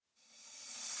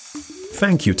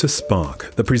thank you to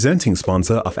Spark, the presenting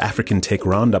sponsor of African Tech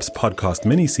Roundup's podcast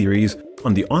mini-series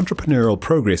on the entrepreneurial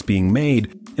progress being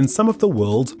made in some of the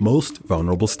world's most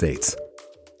vulnerable states.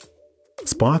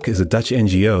 Spark is a Dutch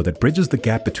NGO that bridges the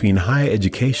gap between higher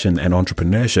education and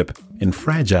entrepreneurship in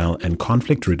fragile and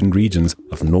conflict-ridden regions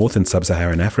of North and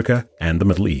Sub-Saharan Africa and the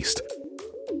Middle East.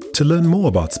 To learn more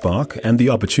about Spark and the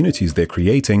opportunities they're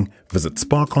creating, visit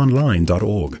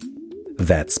sparkonline.org.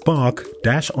 That's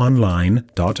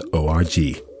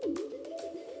spark-online.org.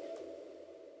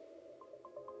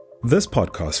 This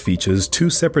podcast features two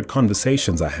separate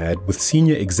conversations I had with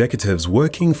senior executives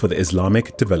working for the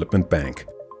Islamic Development Bank.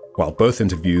 While both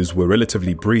interviews were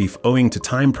relatively brief owing to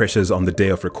time pressures on the day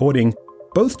of recording,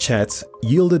 both chats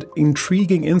yielded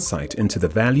intriguing insight into the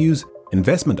values,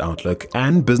 investment outlook,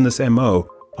 and business MO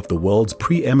of the world's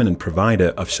preeminent provider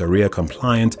of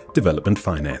Sharia-compliant development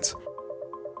finance.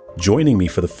 Joining me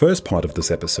for the first part of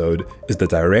this episode is the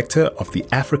director of the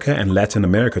Africa and Latin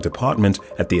America Department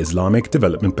at the Islamic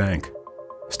Development Bank.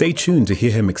 Stay tuned to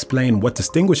hear him explain what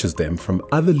distinguishes them from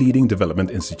other leading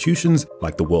development institutions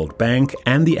like the World Bank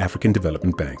and the African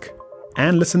Development Bank.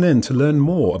 And listen in to learn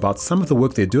more about some of the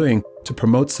work they're doing to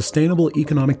promote sustainable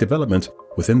economic development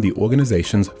within the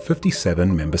organization's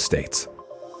 57 member states.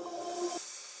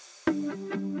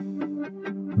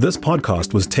 This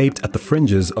podcast was taped at the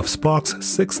fringes of Spark's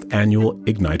 6th annual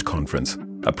Ignite Conference,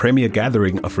 a premier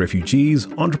gathering of refugees,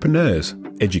 entrepreneurs,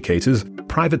 educators,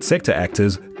 private sector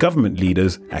actors, government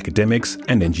leaders, academics,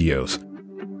 and NGOs.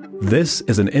 This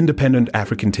is an independent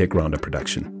African Tech Roundup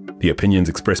production. The opinions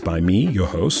expressed by me, your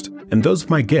host, and those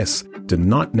of my guests do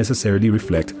not necessarily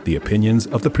reflect the opinions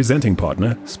of the presenting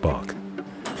partner, Spark.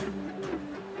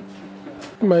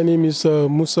 My name is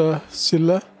Musa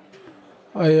Silla.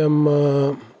 I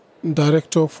am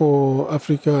Director for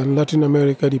Africa and Latin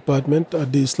America Department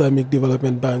at the Islamic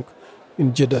Development Bank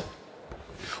in Jeddah.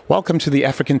 Welcome to the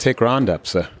African Tech Roundup,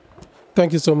 sir.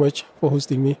 Thank you so much for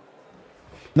hosting me.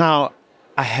 Now,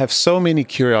 I have so many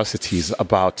curiosities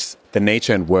about the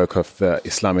nature and work of the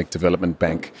Islamic Development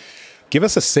Bank. Give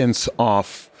us a sense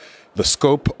of the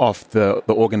scope of the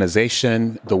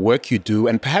organization, the work you do,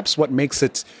 and perhaps what makes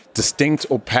it distinct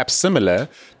or perhaps similar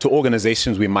to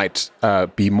organizations we might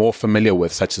be more familiar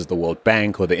with, such as the World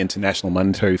Bank or the International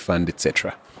Monetary Fund,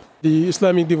 etc. The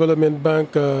Islamic Development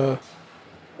Bank,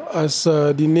 as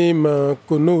the name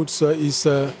connotes, is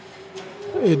a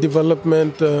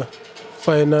development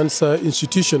finance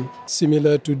institution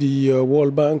similar to the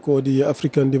World Bank or the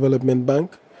African Development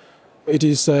Bank. It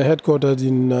is headquartered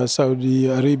in Saudi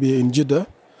Arabia in Jeddah,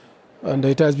 and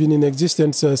it has been in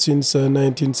existence since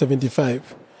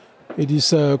 1975. It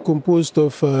is composed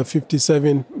of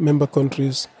 57 member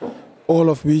countries,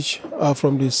 all of which are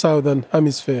from the Southern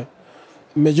Hemisphere.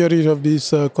 Majority of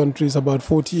these countries, about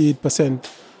 48%,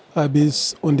 are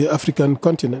based on the African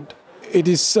continent. It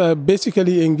is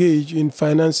basically engaged in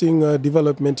financing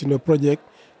development in a project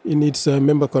in its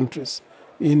member countries,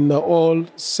 in all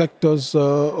sectors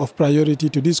of priority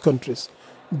to these countries,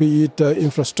 be it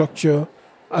infrastructure,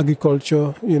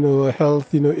 agriculture,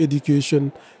 health,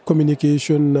 education,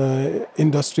 communication,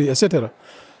 industry, etc.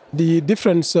 The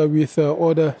difference with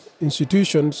other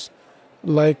institutions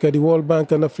like the World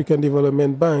Bank and African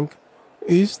Development Bank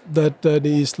is that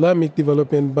the Islamic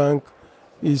Development Bank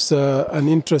is an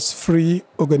interest-free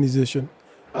organization.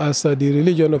 As the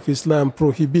religion of Islam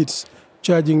prohibits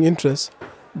charging interest,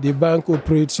 the bank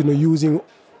operates, using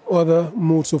other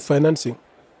modes of financing,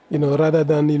 rather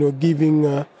than,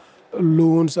 giving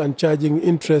loans and charging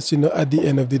interest, at the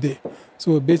end of the day.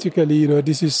 So basically,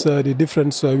 this is the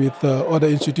difference with other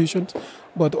institutions.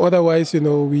 But otherwise,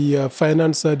 we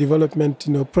finance development,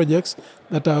 projects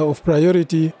that are of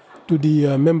priority to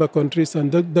the member countries,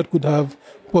 and that could have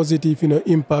positive,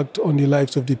 impact on the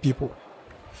lives of the people.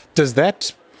 Does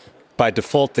that, by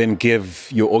default, then give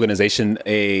your organization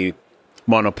a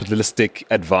monopolistic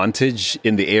advantage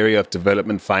in the area of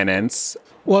development finance?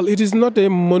 Well, it is not a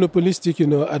monopolistic,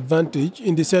 advantage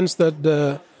in the sense that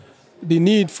the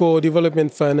need for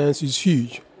development finance is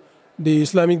huge. The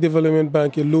Islamic Development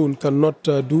Bank alone cannot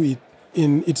do it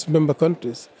in its member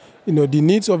countries. The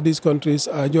needs of these countries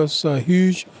are just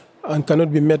huge and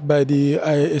cannot be met by the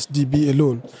ISDB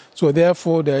alone. So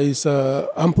therefore, there is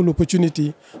ample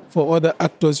opportunity for other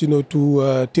actors,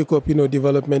 to take up,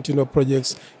 development,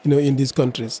 projects, in these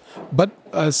countries. But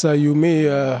as you may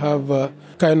have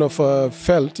kind of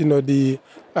felt, the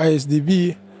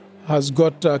ISDB has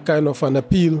got kind of an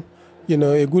appeal,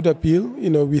 a good appeal,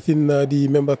 within the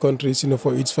member countries,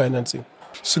 for its financing.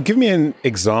 So give me an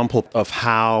example of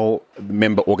how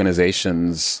member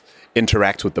organizations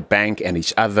interact with the bank and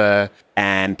each other,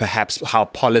 and perhaps how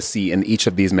policy in each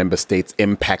of these member states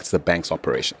impacts the bank's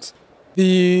operations.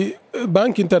 The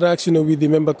bank interacts, with the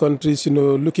member countries,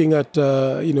 looking at,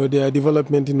 their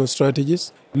development,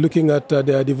 strategies, looking at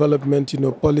their development,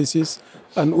 policies,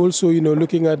 and also,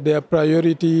 looking at their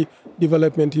priority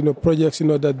development, projects,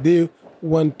 that they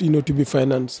want, to be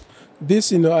financed.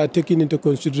 This, are taken into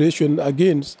consideration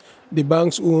against the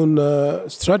bank's own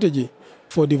strategy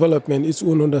for development, its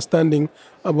own understanding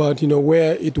about,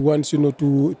 where it wants,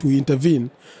 to intervene.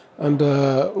 And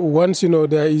once,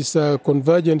 there is a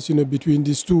convergence, between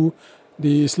these two,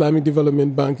 the Islamic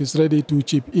Development Bank is ready to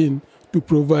chip in to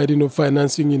provide,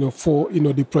 financing, for,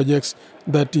 the projects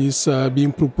that is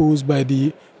being proposed by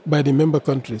the member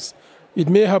countries. It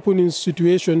may happen in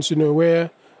situations, where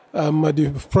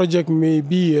the project may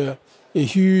be a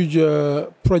huge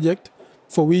project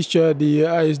for which the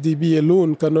ISDB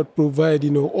alone cannot provide,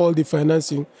 all the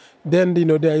financing. Then,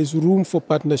 there is room for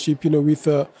partnership, with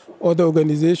other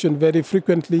organizations. Very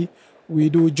frequently, we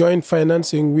do joint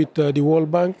financing with the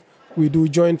World Bank. We do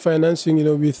joint financing,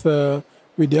 with the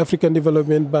African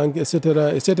Development Bank,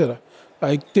 etc., etc.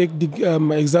 I take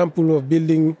the example of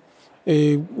building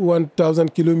a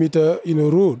 1,000-kilometer,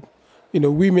 road.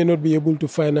 We may not be able to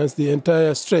finance the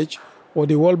entire stretch, or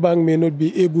the World Bank may not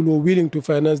be able or willing to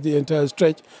finance the entire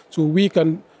stretch. So we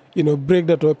can, break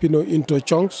that up, into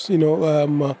chunks,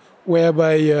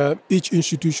 whereby each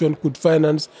institution could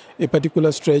finance a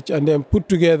particular stretch, and then put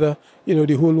together,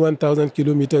 the whole 1,000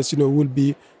 kilometers, will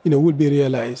be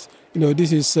realized.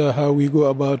 This is how we go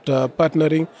about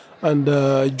partnering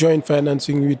and joint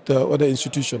financing with other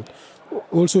institutions.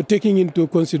 Also taking into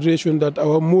consideration that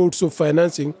our modes of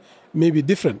financing may be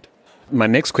different. My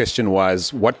next question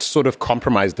was, what sort of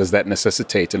compromise does that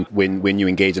necessitate, and when you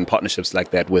engage in partnerships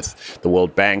like that with the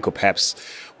World Bank, or perhaps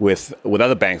with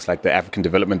other banks like the African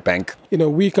Development Bank?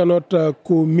 We cannot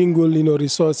commingle,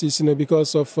 resources,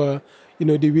 because of, the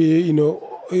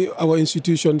way, our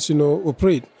institutions,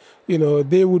 operate.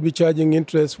 They would be charging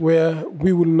interest where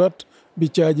we will not be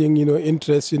charging,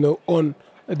 interest, on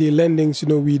the lendings,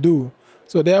 we do.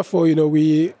 So therefore,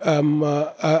 we,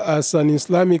 as an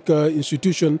Islamic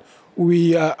institution,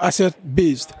 we are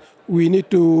asset-based. We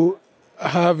need to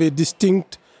have a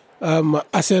distinct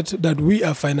asset that we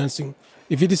are financing.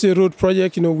 If it is a road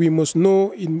project, we must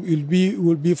know it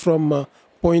will be from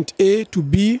point A to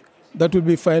B. That will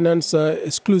be financed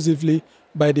exclusively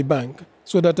by the bank,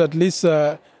 so that at least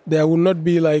there will not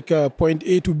be like point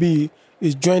A to B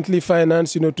is jointly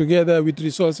financed, together with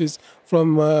resources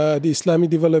from the Islamic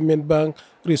Development Bank,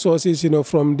 resources,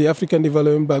 from the African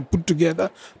Development Bank, put together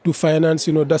to finance,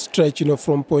 that stretch,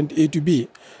 from point A to B.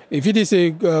 If it is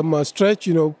a stretch,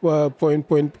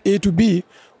 point A to B,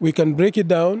 we can break it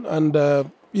down and,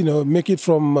 make it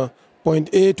from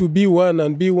point A to B1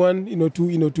 and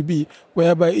B1, to B,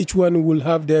 whereby each one will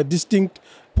have their distinct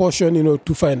portion,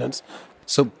 to finance.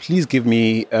 So please give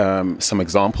me some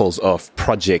examples of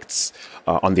projects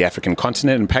on the African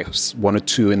continent, and perhaps one or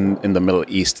two in the Middle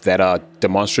East, that are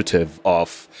demonstrative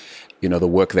of, the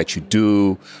work that you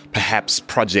do. Perhaps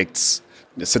projects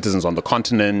the citizens on the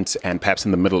continent and perhaps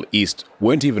in the Middle East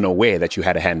weren't even aware that you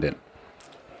had a hand in.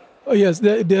 Oh, yes,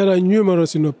 there are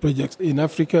numerous projects in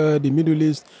Africa, the Middle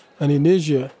East, and in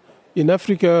Asia. In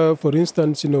Africa, for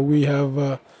instance, we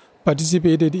have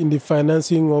participated in the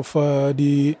financing of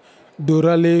the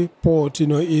Dorale port, in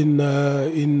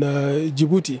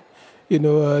Djibouti.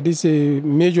 This is a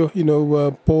major,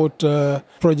 port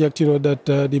project,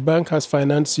 that the bank has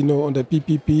financed, on the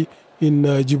PPP in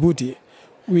Djibouti.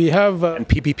 We have... and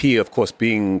PPP, of course,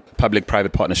 being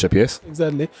public-private partnership, yes?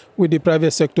 Exactly, with the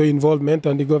private sector involvement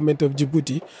and the government of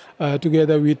Djibouti,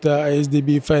 together with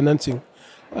ISDB financing.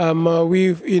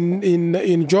 We've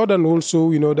in Jordan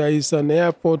also, there is an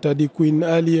airport at the Queen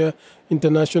Alia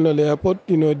International Airport.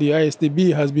 The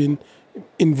ISDB has been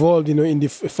involved, in the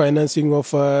financing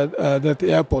of that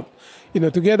airport.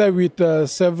 Together with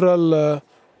several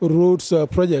roads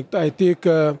project. I take,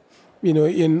 on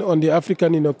the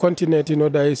African,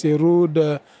 continent, there is a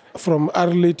road from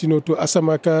Arlit, to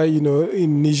Asamaka,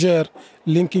 in Niger,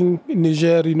 linking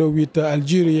Niger, with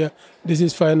Algeria. This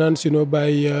is financed, by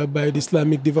the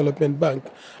Islamic Development Bank.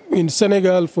 In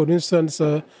Senegal, for instance,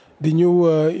 the new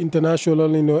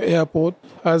international, airport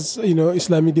has,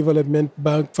 Islamic Development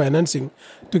Bank financing,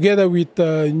 together with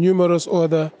numerous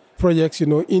other projects,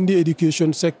 in the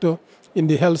education sector, in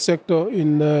the health sector.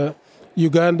 In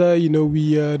Uganda,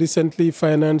 we recently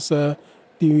financed the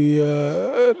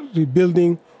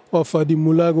rebuilding of the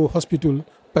Mulago Hospital,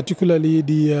 particularly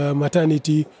the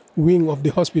maternity wing of the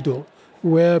hospital.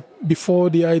 where before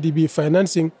the IDB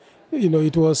financing,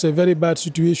 it was a very bad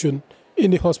situation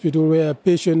in the hospital where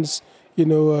patients,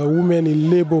 women in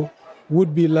labor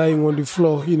would be lying on the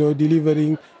floor,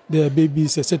 delivering their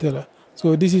babies, etc.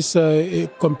 So this is a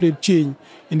complete change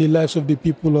in the lives of the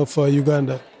people of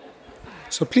Uganda.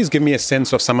 So please give me a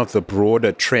sense of some of the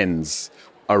broader trends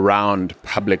around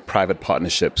public-private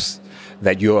partnerships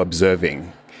that you're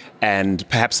observing, and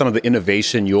perhaps some of the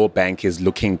innovation your bank is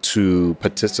looking to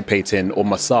participate in or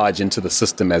massage into the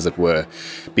system, as it were,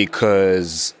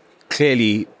 because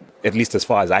clearly, at least as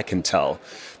far as I can tell,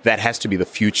 that has to be the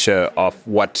future of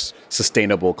what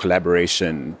sustainable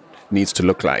collaboration needs to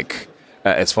look like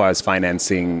as far as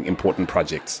financing important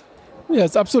projects.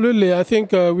 Yes, absolutely. I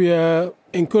think we are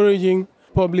encouraging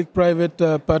public-private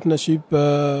partnership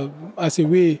as a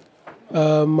way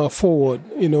forward,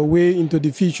 way into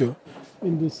the future,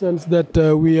 in the sense that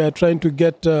we are trying to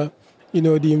get, the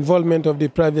involvement of the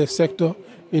private sector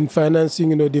in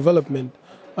financing, development.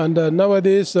 And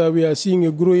nowadays, we are seeing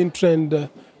a growing trend,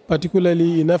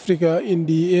 particularly in Africa, in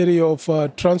the area of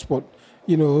transport,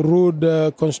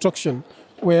 road construction,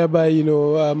 whereby,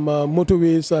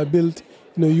 motorways are built,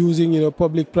 using,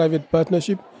 public-private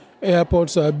partnership.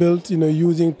 Airports are built,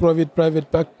 using private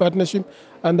partnership,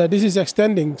 and this is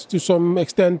extending to some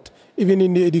extent even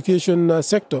in the education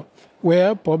sector,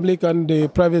 where public and the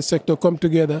private sector come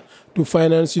together to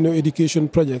finance, education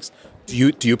projects.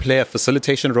 Do you play a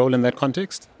facilitation role in that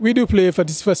context? We do play a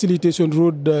facilitation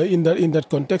role in that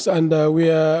context, and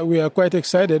we are quite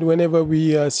excited whenever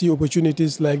we see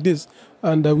opportunities like this,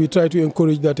 and we try to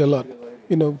encourage that a lot,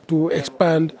 to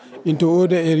expand into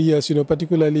other areas,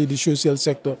 particularly the social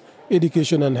sector,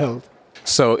 education and health.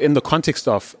 So in the context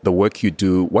of the work you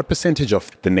do, what percentage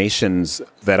of the nations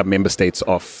that are member states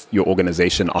of your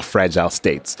organization are fragile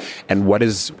states? And what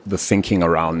is the thinking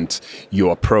around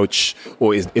your approach?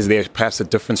 Or is there perhaps a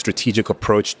different strategic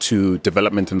approach to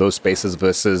development in those spaces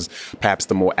versus perhaps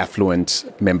the more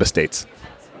affluent member states?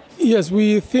 Yes,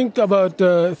 we think about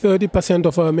 30%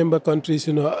 of our member countries,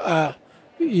 are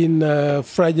in a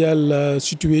fragile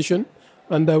situation.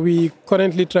 And we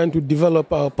currently trying to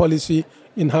develop our policy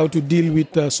in how to deal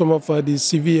with some of the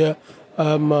severe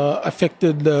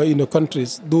affected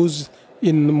countries, those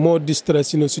in more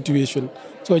distressed situation.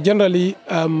 So generally,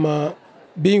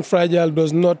 being fragile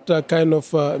does not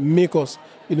make us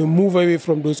move away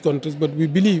from those countries. But we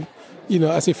believe,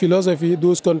 as a philosophy,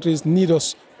 those countries need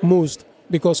us most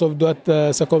because of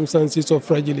that circumstances of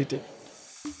fragility.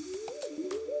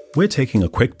 We're taking a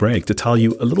quick break to tell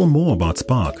you a little more about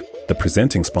Spark, the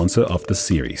presenting sponsor of this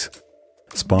series.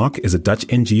 Spark is a Dutch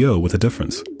NGO with a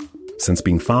difference. Since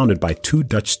being founded by two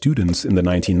Dutch students in the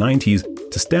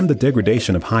 1990s to stem the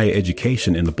degradation of higher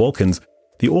education in the Balkans,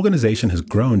 the organization has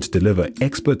grown to deliver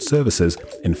expert services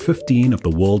in 15 of the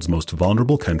world's most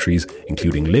vulnerable countries,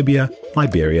 including Libya,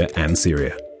 Liberia, and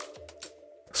Syria.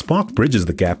 Spark bridges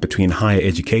the gap between higher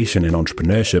education and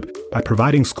entrepreneurship by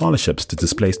providing scholarships to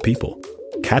displaced people,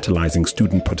 catalyzing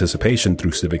student participation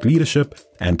through civic leadership,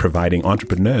 and providing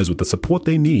entrepreneurs with the support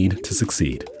they need to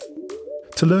succeed.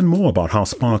 To learn more about how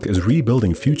Spark is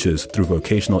rebuilding futures through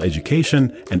vocational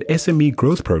education and SME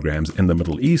growth programs in the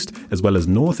Middle East, as well as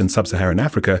North and Sub-Saharan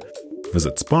Africa,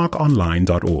 visit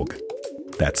sparkonline.org.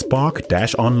 That's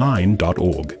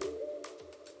spark-online.org.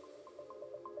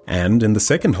 And in the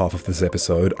second half of this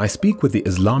episode, I speak with the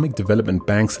Islamic Development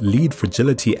Bank's lead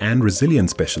fragility and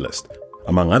resilience specialist.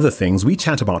 Among other things, we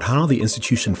chat about how the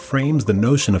institution frames the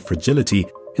notion of fragility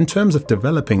in terms of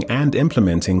developing and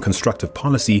implementing constructive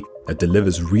policy that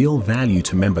delivers real value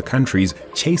to member countries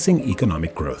chasing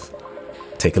economic growth.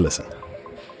 Take a listen.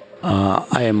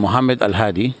 I am Mohammed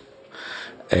Al-Hadi,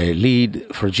 a lead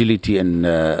fragility and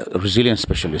resilience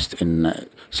specialist in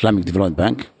Islamic Development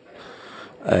Bank.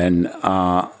 And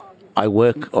I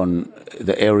work on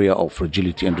the area of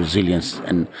fragility and resilience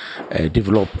and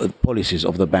develop policies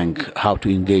of the bank, how to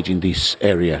engage in this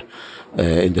area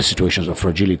in the situations of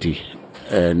fragility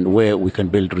and where we can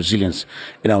build resilience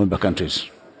in our member countries.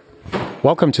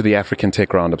 Welcome to the African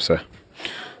Tech Roundup, sir.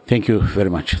 Thank you very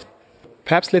much.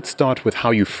 Perhaps let's start with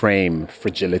how you frame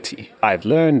fragility. I've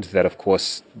learned that, of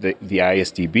course, the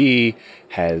ISDB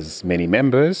has many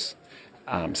members.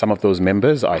 Some of those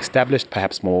members are established,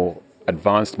 perhaps more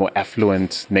advanced, more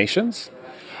affluent nations.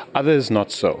 Others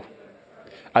not so.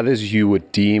 Others you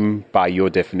would deem, by your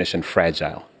definition,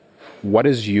 fragile. What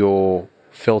is your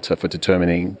filter for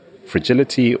determining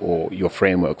fragility, or your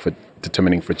framework for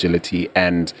determining fragility,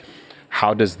 and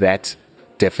how does that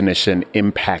definition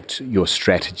impact your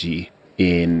strategy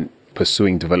in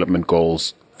pursuing development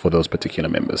goals for those particular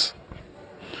members?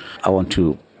 I want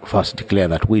to first declare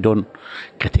that we don't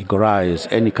categorize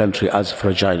any country as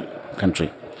fragile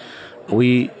country.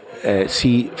 We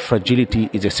see fragility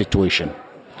is a situation,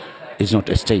 it's not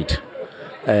a state.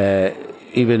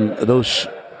 Even those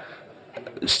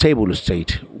stable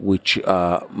states which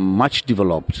are much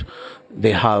developed,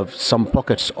 they have some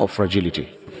pockets of fragility.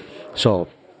 So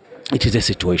it is a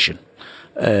situation.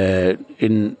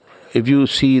 If you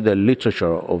see the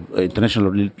literature of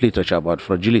international literature about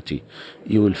fragility,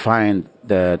 you will find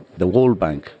that the World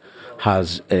Bank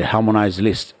has a harmonized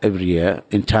list every year,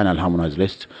 internal harmonized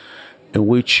list, in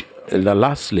which the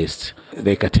last list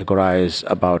they categorize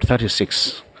about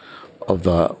 36 of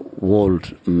the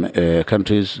world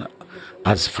countries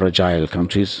as fragile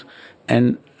countries,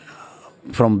 and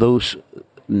from those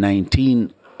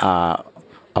 19 are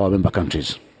our member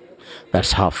countries.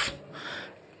 That's half.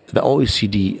 The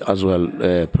OECD as well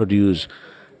produce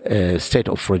a state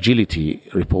of fragility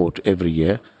report every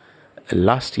year.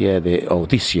 This year, they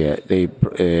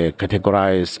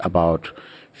categorized about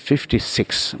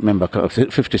 56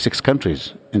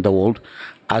 countries in the world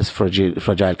as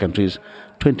fragile countries.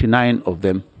 29 of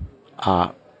them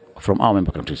are from our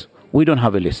member countries. We don't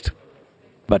have a list.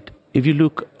 But if you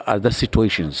look at the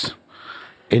situations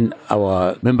in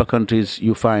our member countries,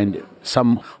 you find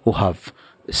some who have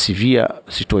severe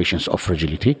situations of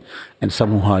fragility, and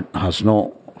some who has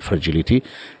no fragility,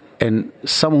 and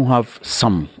some who have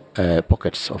some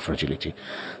pockets of fragility.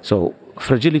 So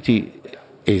fragility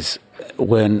is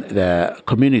when the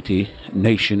community,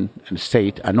 nation, and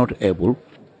state are not able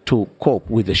to cope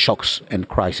with the shocks and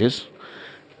crises.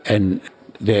 And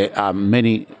there are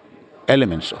many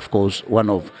elements, of course. One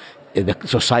of the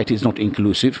society is not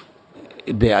inclusive.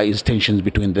 There is tensions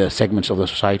between the segments of the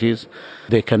societies.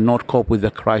 They cannot cope with the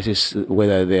crisis,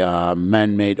 whether they are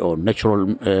man-made or natural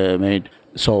made.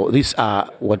 So these are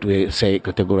what we say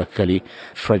categorically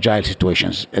fragile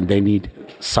situations, and they need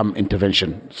some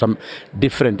intervention, some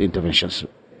different interventions.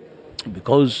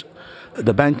 Because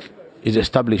the bank is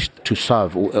established to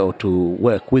serve or to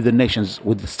work with the nations,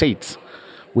 with the states,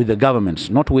 with the governments,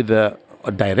 not with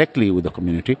directly with the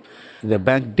community. The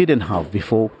bank didn't have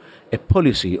before a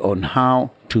policy on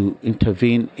how to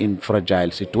intervene in fragile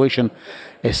situation,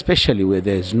 especially where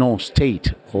there's no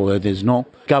state or where there's no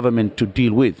government to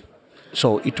deal with.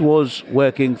 So it was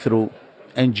working through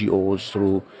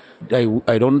NGOs,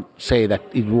 I don't say that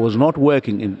it was not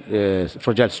working in a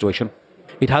fragile situation.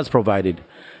 It has provided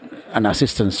an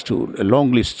assistance to a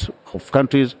long list of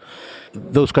countries.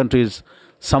 Those countries,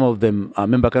 some of them are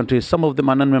member countries, some of them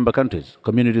are non-member countries.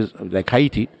 Communities like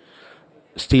Haiti,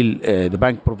 still the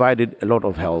bank provided a lot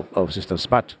of help, of assistance.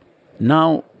 But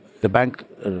now the bank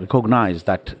recognized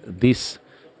that this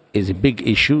is a big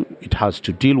issue it has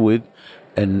to deal with,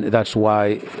 and that's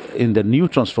why in the new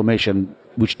transformation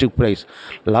which took place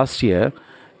last year,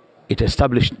 it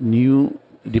established new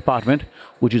department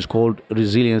which is called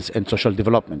Resilience and Social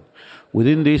Development.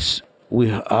 Within this, we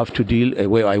have to deal,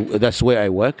 that's where I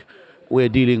work. We're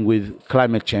dealing with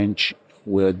climate change,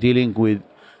 we're dealing with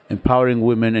empowering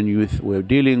women and youth, we're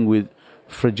dealing with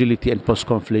fragility and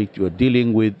post-conflict, we're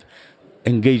dealing with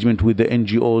engagement with the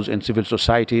NGOs and civil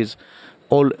societies,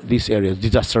 all these areas,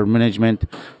 disaster management.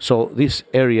 So this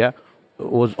area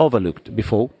was overlooked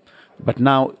before, but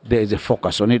now there is a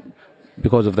focus on it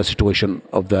because of the situation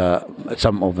of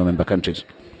some of the member countries.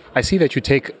 I see that you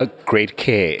take a great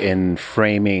care in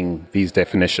framing these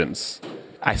definitions.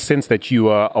 I sense that you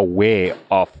are aware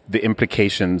of the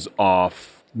implications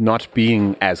of not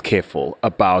being as careful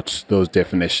about those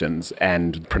definitions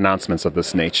and pronouncements of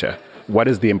this nature. What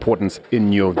is the importance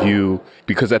in your view?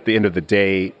 Because at the end of the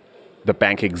day, the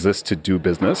bank exists to do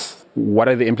business. What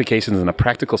are the implications in a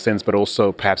practical sense, but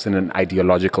also perhaps in an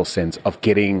ideological sense of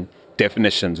getting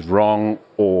definitions wrong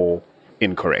or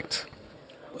incorrect?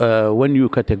 When you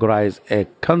categorize a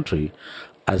country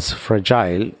as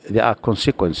fragile, there are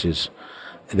consequences.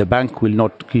 The bank will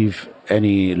not give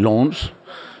any loans.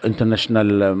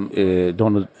 International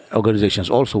donor organizations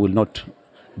also will not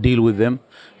deal with them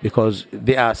because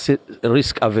they are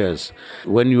risk averse.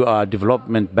 When you are a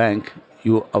development bank,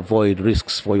 you avoid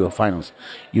risks for your finance.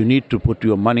 You need to put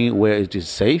your money where it is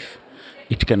safe.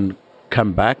 It can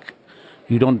come back.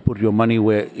 You don't put your money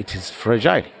where it is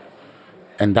fragile.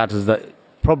 And that is the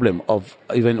problem of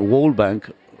even World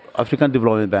Bank, African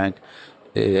Development Bank,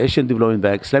 Asian Development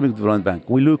Bank, Islamic Development Bank.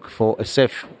 We look for a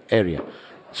safe area.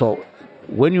 So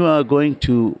when you are going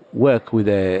to work with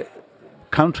a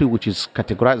country which is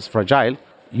categorized as fragile,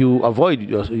 you avoid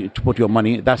to put your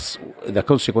money. That's the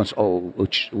consequence of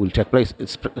which will take place.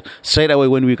 It's straight away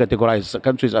when we categorize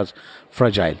countries as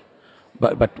fragile.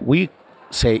 But we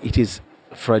say it is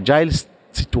fragile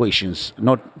situations,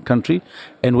 not country.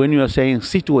 And when you are saying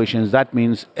situations, that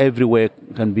means everywhere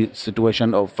can be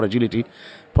situation of fragility,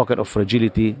 pocket of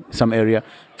fragility, some area.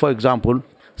 For example,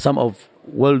 some of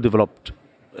well-developed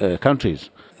countries,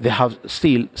 they have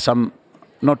still some,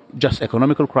 not just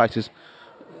economical crisis,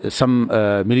 some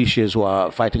militias who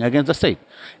are fighting against the state.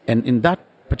 And in that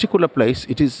particular place,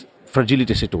 it is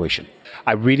fragility situation.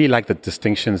 I really like the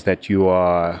distinctions that you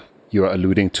are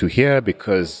alluding to here,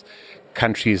 because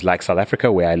countries like South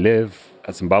Africa, where I live,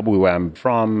 Zimbabwe, where I'm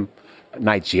from,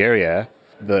 Nigeria,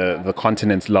 the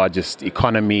continent's largest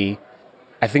economy,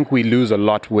 I think we lose a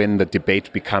lot when the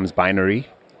debate becomes binary.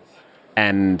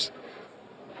 And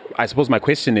I suppose my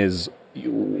question is,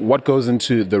 what goes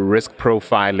into the risk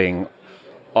profiling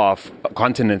of a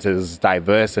continent as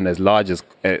diverse and as large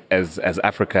as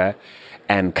Africa,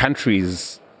 and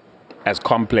countries as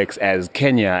complex as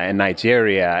Kenya and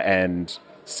Nigeria and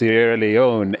Sierra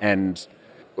Leone, and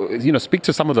speak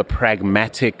to some of the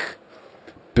pragmatic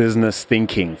business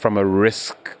thinking from a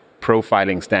risk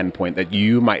profiling standpoint that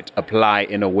you might apply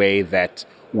in a way that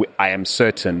I am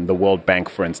certain the World Bank,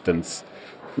 for instance,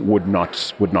 would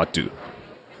not do.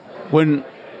 When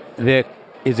there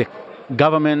is a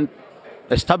government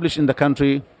established in the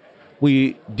country,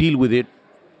 we deal with it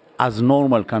as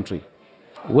normal country.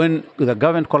 When the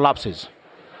government collapses,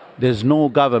 there's no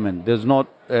government, there's not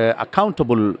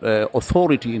accountable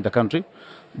authority in the country,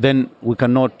 then we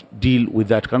cannot deal with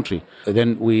that country.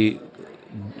 Then we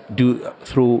do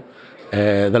through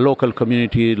the local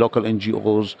community, local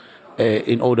NGOs,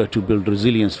 in order to build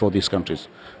resilience for these countries.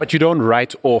 But you don't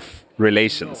write off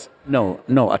relations? No,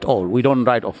 at all. We don't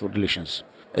write off relations.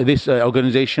 This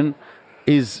organization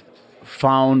is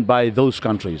found by those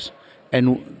countries.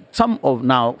 And some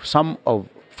of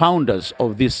founders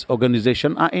of this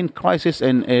organization are in crisis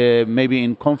and maybe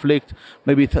in conflict.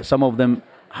 Maybe some of them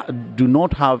do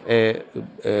not have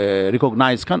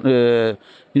recognized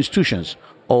institutions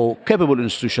or capable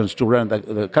institutions to run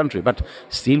the country. But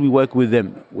still we work with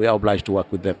them. We are obliged to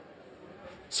work with them.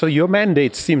 So your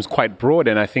mandate seems quite broad,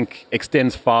 and I think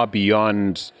extends far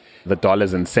beyond the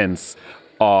dollars and cents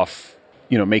of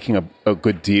making a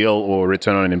good deal or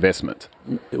return on investment.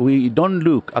 We don't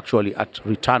look actually at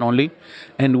return only,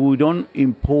 and we don't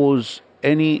impose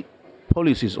any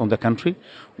policies on the country.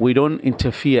 We don't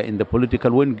interfere in the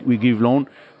political. When we give loan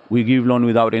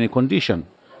without any condition.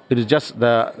 It is just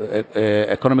the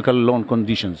economical loan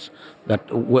conditions, that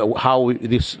how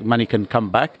this money can come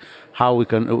back, how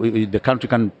the country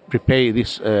can prepay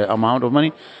this amount of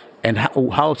money, and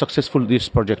how successful this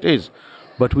project is.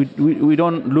 But we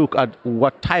don't look at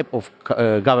what type of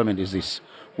government is this.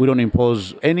 We don't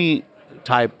impose any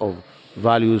type of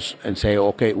values and say,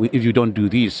 okay, if you don't do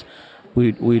this,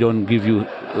 we don't give you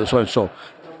so and so.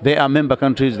 They are member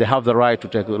countries. They have the right to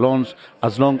take the loans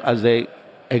as long as they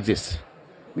exist.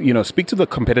 Speak to the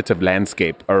competitive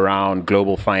landscape around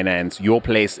global finance, your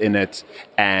place in it,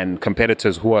 and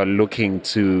competitors who are looking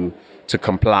to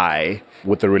comply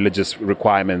with the religious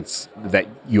requirements that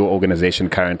your organization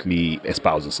currently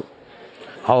espouses.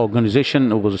 Our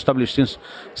organization was established since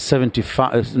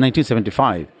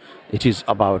 1975. It is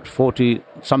about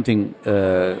 40-something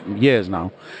years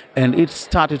now. And it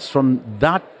started from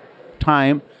that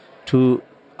time to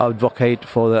advocate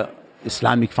for the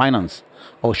Islamic finance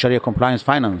or Sharia compliance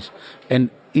finance. And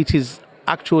it is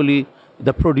actually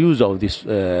the producer of this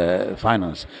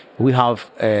finance. We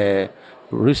have a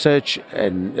research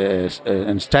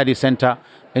and study center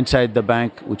inside the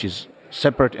bank, which is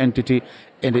separate entity,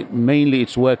 and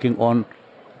it's working on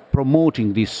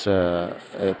promoting this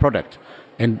product.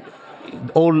 And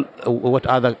all what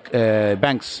other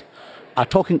banks are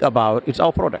talking about, it's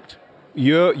our product.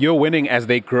 You're winning as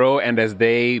they grow and as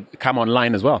they come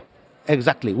online as well.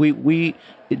 Exactly. We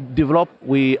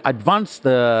advance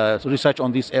the research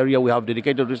on this area. We have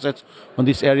dedicated research on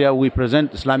this area. We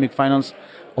present Islamic finance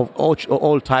of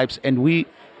all types, and we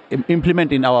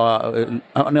implement in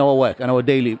our work and our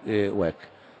daily work.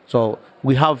 So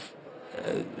we have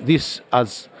this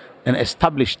as an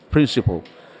established principle.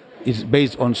 It's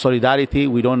based on solidarity.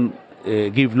 We don't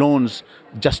give loans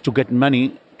just to get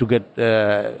money, to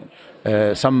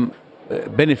get some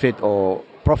benefit or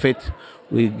profit.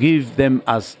 We give them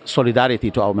as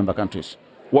solidarity to our member countries.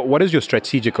 What is your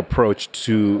strategic approach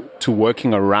to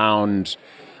working around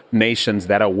nations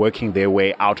that are working their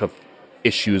way out of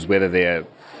issues, whether they're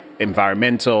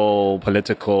environmental,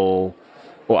 political,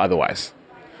 or otherwise?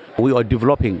 We are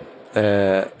developing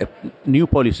a new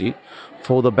policy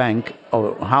for the bank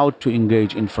of how to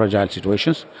engage in fragile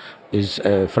situations. Is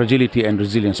fragility and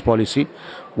resilience policy,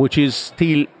 which is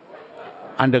still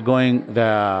undergoing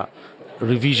the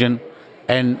revision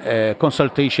and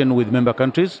consultation with member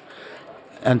countries.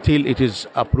 Until it is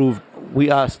approved,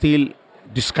 we are still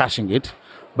discussing it.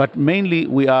 But mainly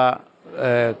we are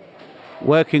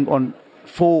working on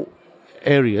 4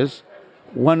 areas.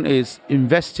 One is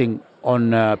investing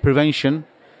on prevention,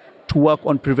 to work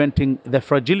on preventing the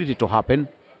fragility to happen.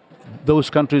 Those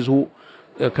countries who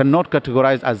cannot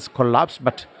categorize as collapse,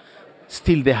 but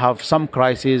still they have some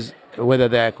crises, whether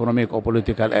they're economic or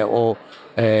political or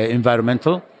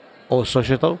environmental or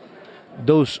societal.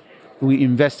 Those we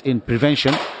invest in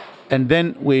prevention, and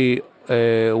then we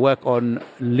work on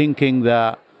linking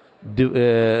the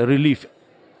relief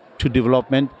to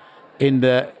development in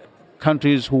the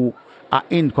countries who are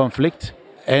in conflict,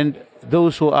 and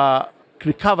those who are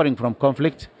recovering from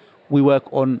conflict. We work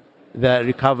on the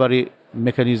recovery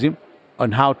mechanism,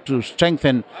 on how to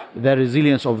strengthen the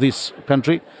resilience of this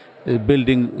country,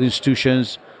 building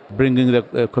institutions, bringing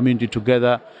the community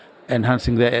together,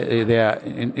 enhancing their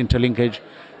interlinkage,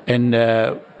 and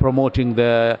promoting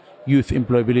the youth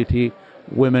employability,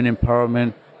 women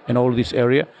empowerment, and all this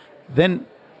area. Then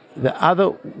the other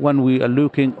one we are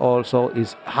looking also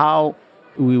is how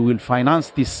we will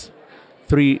finance these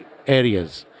 3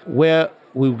 areas, where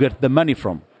we will get the money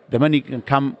from. The money can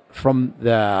come from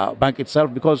the bank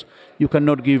itself, because you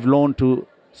cannot give loan to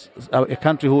a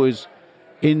country who is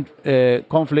in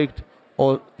conflict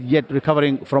or yet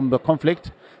recovering from the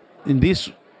conflict. In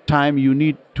this time, you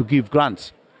need to give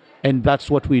grants, and that's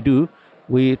what we do.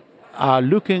 We are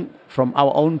looking from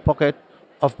our own pocket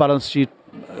of balance sheet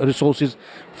resources,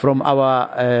 from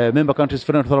our member countries,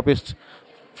 philanthropists,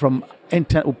 from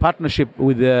partnership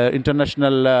with the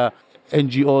international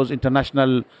NGOs,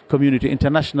 international community,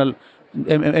 international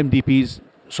MDPs.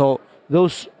 So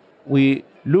those we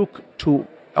look to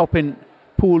open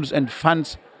pools and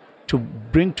funds to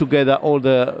bring together all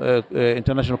the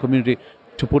international community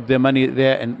to put their money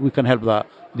there, and we can help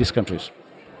these countries.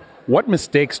 What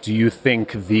mistakes do you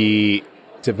think the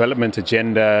development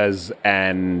agendas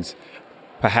and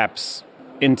perhaps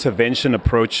intervention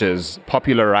approaches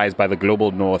popularized by the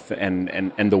global north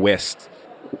and the West,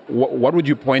 what would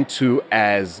you point to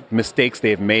as mistakes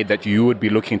they've made that you would be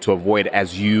looking to avoid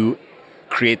as you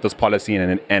create this policy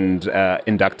and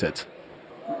induct it?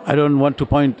 I don't want to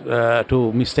point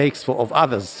to mistakes of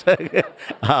others.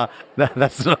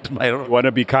 That's not my role. You want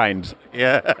to be kind.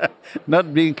 Yeah,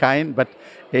 not being kind, but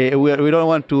we don't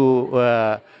want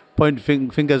to point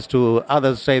fingers to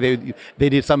others, say they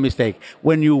did some mistake.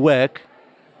 When you work,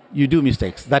 you do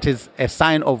mistakes. That is a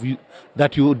sign of you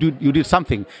that you did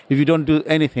something. If you don't do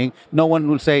anything, no one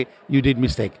will say you did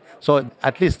mistake. So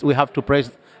at least we have to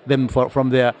praise them from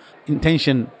their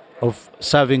intention of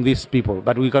serving these people.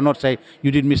 But we cannot say you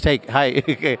did mistake. Hi.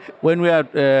 When we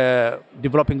are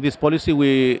developing this policy,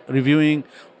 we're reviewing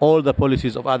all the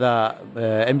policies of other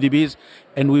MDBs,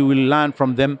 and we will learn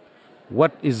from them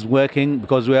what is working,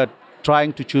 because we are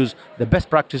trying to choose the best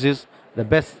practices, the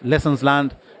best lessons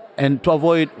learned, and to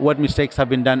avoid what mistakes have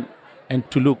been done, and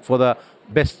to look for the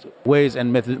best ways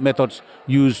and methods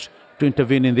used to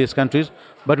intervene in these countries.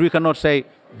 But we cannot say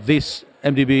this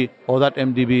MDB or that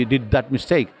MDB did that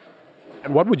mistake.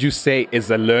 And what would you say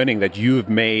is a learning that you've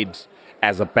made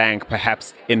as a bank,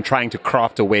 perhaps in trying to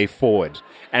craft a way forward?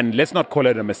 And let's not call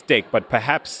it a mistake, but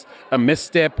perhaps a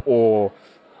misstep or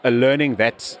a learning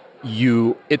that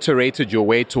you iterated your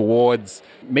way towards,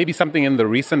 maybe something in the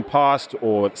recent past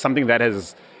or something that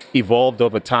has evolved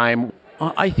over time.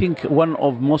 I think one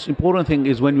of the most important thing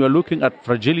is when you are looking at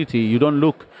fragility, you don't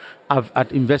look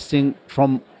at investing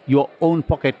from your own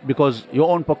pocket, because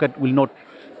your own pocket will not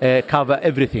cover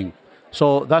everything.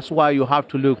 So that's why you have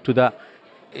to look to the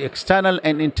external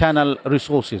and internal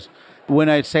resources. When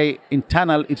I say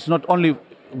internal, it's not only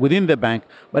within the bank,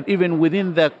 but even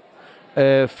within the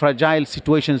fragile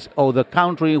situations or the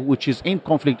country which is in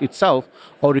conflict itself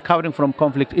or recovering from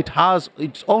conflict, it has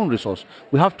its own resource.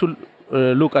 We have to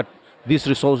look at these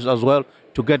resources as well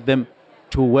to get them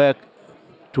to work,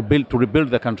 to rebuild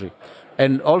the country.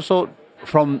 And also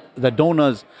from the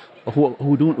donors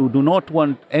who do not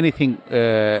want anything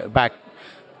back,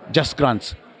 just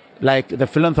grants, like the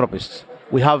philanthropists.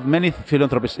 We have many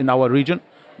philanthropists in our region.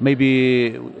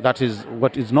 Maybe that is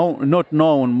what is not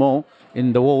known more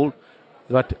in the world.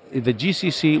 But in the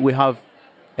GCC, we have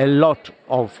a lot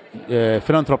of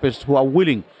philanthropists who are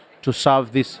willing to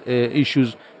solve these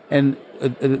issues. And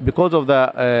because of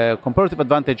the comparative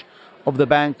advantage of the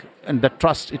bank and the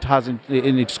trust it has in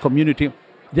its community,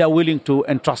 they are willing to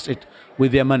entrust it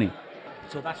with their money.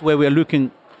 So that's where we are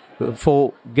looking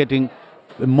for getting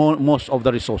most of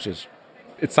the resources.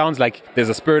 It sounds like there's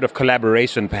a spirit of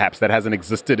collaboration, perhaps, that hasn't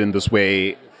existed in this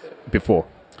way before.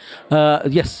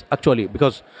 Yes, actually,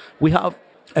 because we have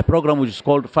a program which is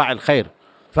called Fa'al Khair.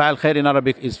 Fa'al Khair in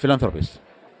Arabic is philanthropist.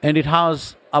 And it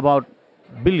has about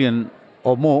billion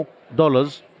or more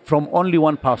dollars from only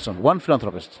one person, one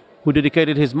philanthropist, who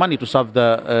dedicated his money to solve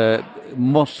the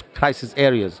most crisis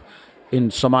areas in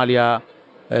Somalia,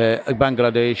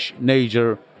 Bangladesh,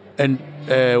 Niger. And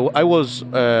I was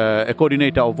a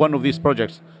coordinator of one of these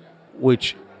projects,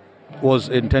 which was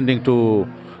intending to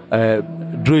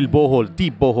drill boreholes,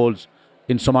 deep boreholes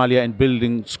in Somalia and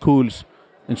building schools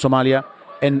in Somalia.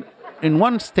 And in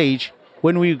one stage,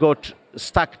 when we got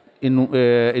stuck in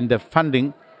the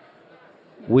funding,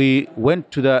 we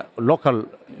went to the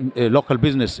local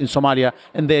business in Somalia,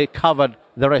 and they covered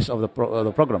the rest of the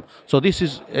program. So this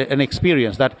is an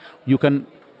experience that you can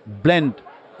blend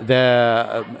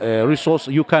the resource.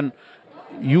 You can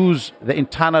use the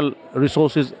internal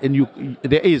resources, and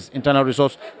there is internal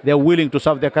resource. They are willing to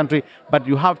serve their country, but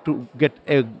you have to get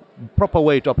a proper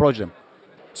way to approach them.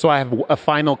 So I have a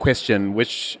final question,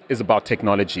 which is about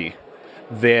technology.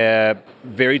 They're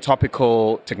very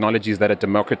topical technologies that are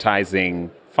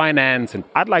democratizing finance, and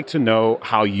I'd like to know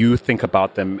how you think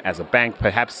about them as a bank,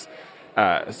 perhaps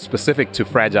specific to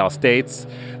fragile states.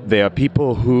 There are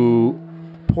people who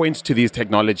point to these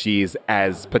technologies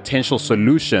as potential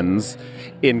solutions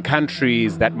in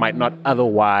countries that might not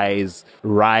otherwise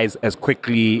rise as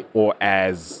quickly or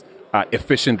as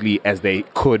efficiently as they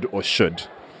could or should.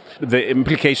 The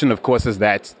implication, of course, is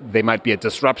that there might be a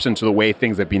disruption to the way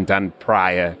things have been done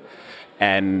prior.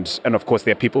 And of course,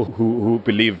 there are people who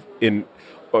believe in,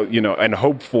 and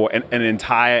hope for an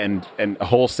entire and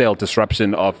wholesale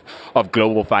disruption of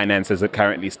global finance as it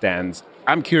currently stands.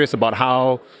 I'm curious about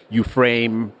how you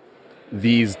frame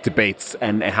these debates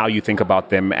and how you think about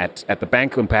them at the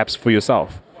bank and perhaps for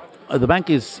yourself. The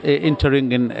bank is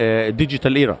entering in a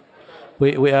digital era.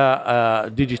 We are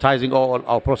digitizing all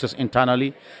our process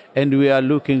internally, and we are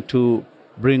looking to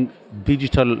bring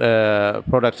digital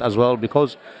products as well,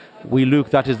 because we look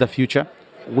that is the future.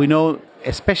 We know,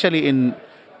 especially in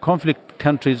conflict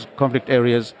countries, conflict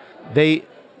areas, they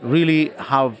really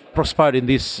have prospered in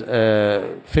this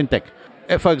fintech.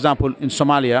 For example, in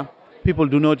Somalia, people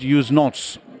do not use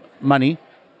notes money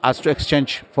as to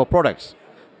exchange for products.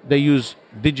 They use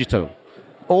digital.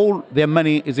 All their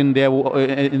money is in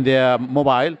their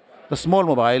mobile, the small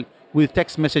mobile, with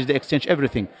text message. They exchange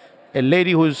everything. A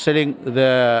lady who is selling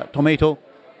the tomato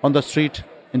on the street,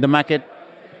 in the market,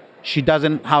 she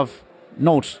doesn't have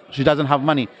notes. She doesn't have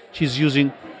money. She's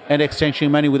using and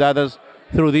exchanging money with others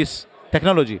through this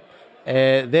technology.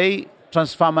 They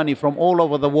transfer money from all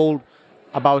over the world.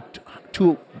 About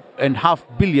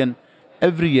 2.5 billion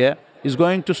every year is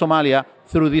going to Somalia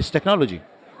through this technology.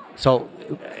 So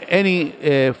any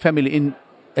family in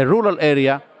a rural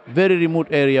area, very remote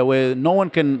area where no one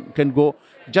can go,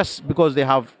 just because they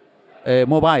have a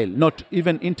mobile, not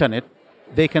even internet,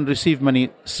 they can receive money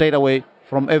straight away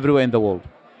from everywhere in the world.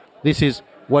 This is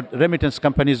what remittance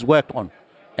companies worked on,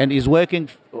 and is working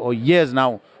for years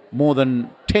now, more than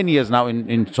 10 years now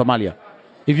in Somalia.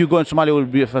 If you go in Somalia, you will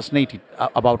be fascinated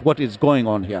about what is going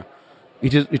on here.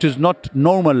 It is not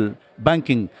normal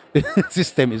banking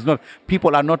system. It's not.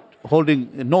 People are not holding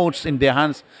notes in their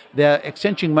hands. They are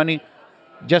exchanging money.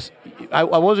 I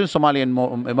was in Somalia, in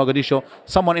Mogadishu.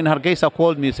 Someone in Hargeisa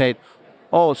called me and said,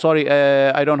 "Oh, sorry,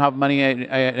 I don't have money,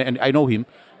 and I know him.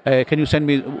 Can you send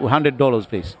me $100,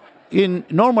 please?" In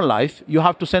normal life, you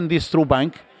have to send this through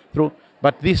bank,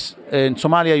 but this in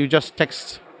Somalia, you just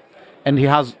text, and he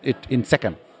has it in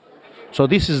second. So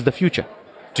this is the future.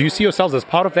 Do you see yourselves as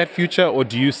part of that future, or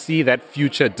do you see that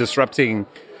future disrupting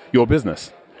your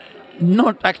business?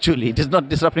 Not actually. It is not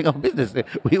disrupting our business.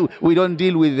 We don't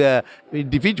deal with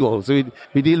individuals.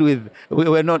 We deal with.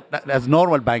 We're not as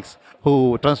normal banks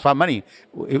who transfer money.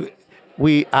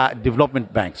 We are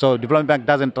development bank. So development bank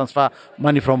doesn't transfer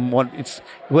money from one.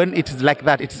 When it is like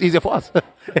that, it's easier for us.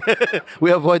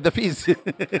 We avoid the fees.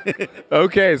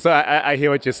 Okay, so I hear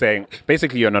what you're saying.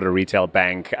 Basically, you're not a retail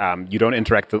bank. You don't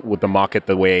interact with the market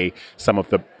the way some of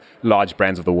the large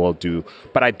brands of the world do.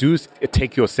 But I do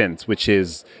take your sense, which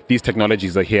is these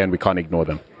technologies are here and we can't ignore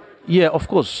them. Yeah, of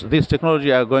course. These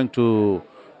technology are going to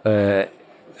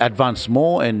advance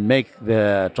more and make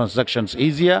the transactions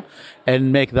easier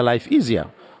and make the life easier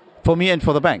for me and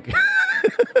for the bank.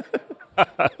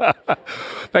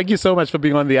 Thank you so much for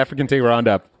being on the African Tech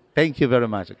Roundup. Thank you very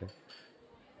much. Okay.